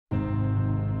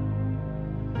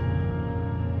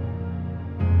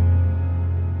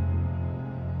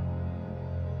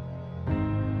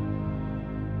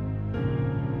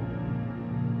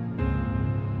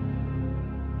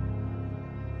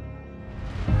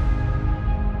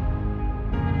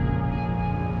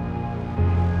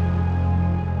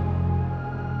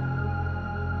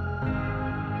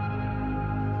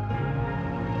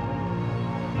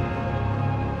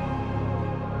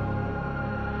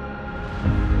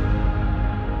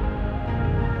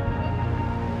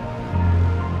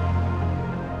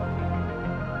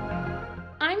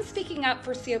speaking up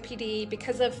for COPD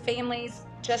because of families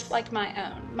just like my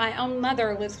own. My own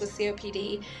mother lives with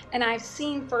COPD, and I've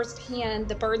seen firsthand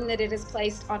the burden that it has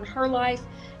placed on her life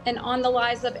and on the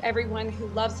lives of everyone who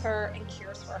loves her and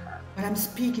cares for her. But I'm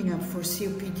speaking up for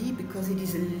COPD because it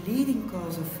is a leading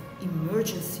cause of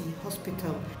emergency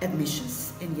hospital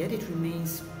admissions, and yet it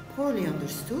remains poorly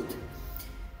understood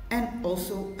and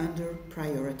also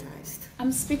under-prioritized.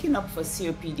 I'm speaking up for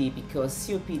COPD because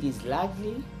COPD is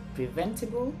largely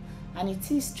preventable and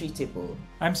it is treatable.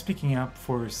 I'm speaking up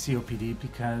for COPD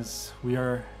because we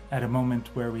are at a moment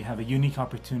where we have a unique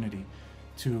opportunity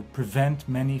to prevent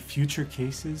many future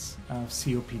cases of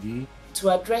COPD. To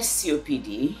address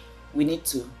COPD, we need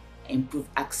to improve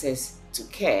access to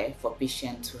care for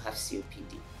patients who have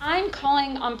COPD. I'm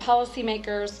calling on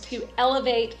policymakers to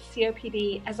elevate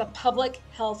COPD as a public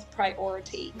health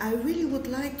priority. I really would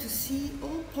like to see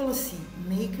all policy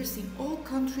makers in all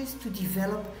countries to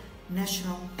develop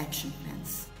national action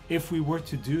plans. If we were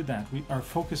to do that, our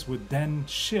focus would then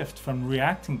shift from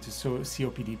reacting to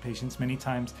COPD patients many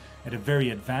times at a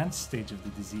very advanced stage of the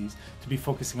disease to be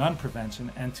focusing on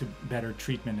prevention and to better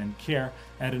treatment and care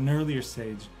at an earlier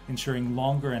stage, ensuring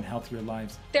longer and healthier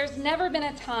lives. There's never been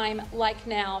a time like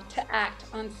now to act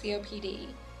on COPD.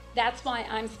 That's why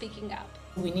I'm speaking up.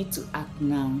 We need to act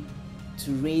now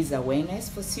to raise awareness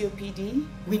for COPD.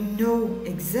 We know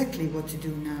exactly what to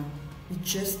do now. We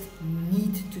just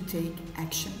need to take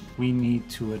action. We need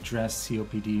to address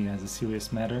COPD as a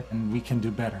serious matter, and we can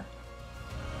do better.